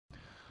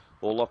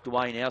All locked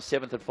away now.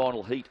 7th and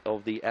final heat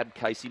of the Ab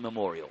Casey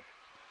Memorial.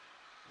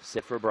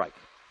 Set for a break.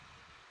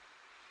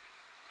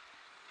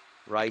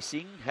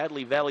 Racing.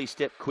 Hadley Valley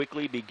stepped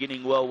quickly.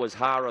 Beginning well was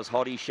Hara's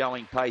Hottie,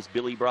 showing pace.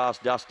 Billy Brass,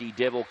 Dusty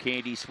Devil,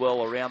 Candy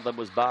Swell. Around them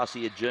was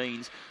Barcia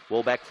Jeans.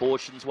 Well back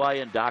Fortune's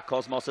Way and Dark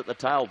Cosmos at the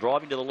tail.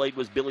 Driving to the lead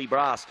was Billy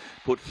Brass.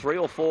 Put 3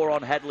 or 4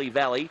 on Hadley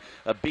Valley.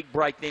 A big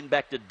break then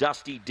back to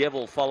Dusty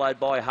Devil, followed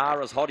by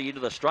Hara's Hottie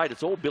into the straight.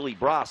 It's all Billy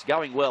Brass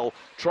going well.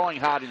 Trying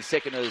hard in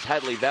second is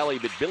Hadley Valley,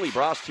 but Billy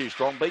Brass too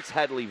strong. Beats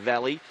Hadley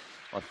Valley.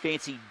 I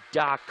fancy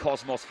Dark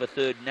Cosmos for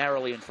third,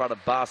 narrowly in front of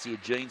Barcia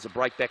Jeans. A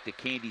break back to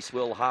Candy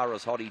Swell,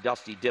 Hara's Hottie,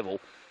 Dusty Devil,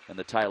 and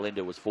the tail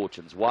ender was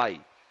Fortune's Way.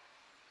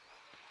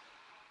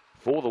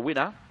 For the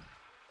winner,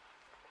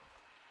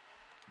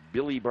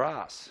 Billy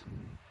Brass.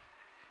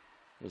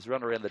 There's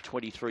run around the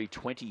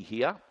 23.20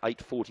 here,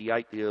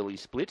 8.48 the early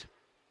split.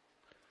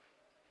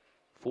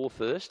 For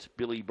first,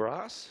 Billy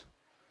Brass,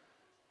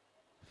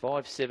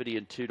 $5.70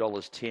 and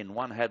 $2.10.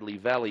 One Hadley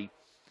Valley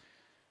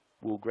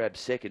will grab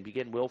second.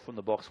 Began well from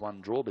the box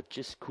one draw, but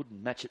just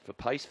couldn't match it for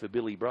pace for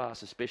Billy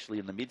Brass, especially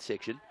in the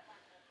midsection.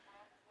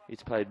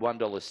 It's paid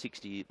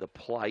 $1.60 the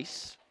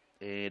place,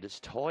 and it's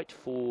tight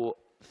for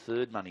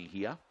third money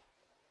here.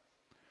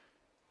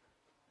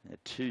 Now,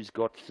 2's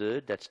got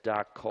third. That's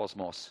Dark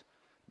Cosmos,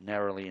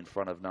 narrowly in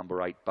front of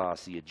number 8,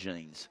 Barcia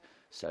Jeans.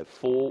 So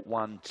 4,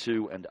 1,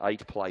 2, and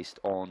 8 placed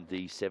on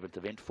the 7th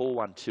event. 4,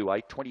 1, 2,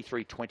 8.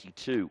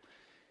 23.22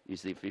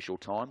 is the official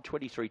time.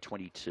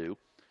 23.22.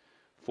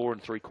 4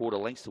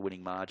 3/4 lengths the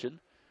winning margin.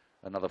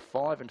 Another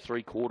 5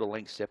 3/4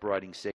 lengths separating second.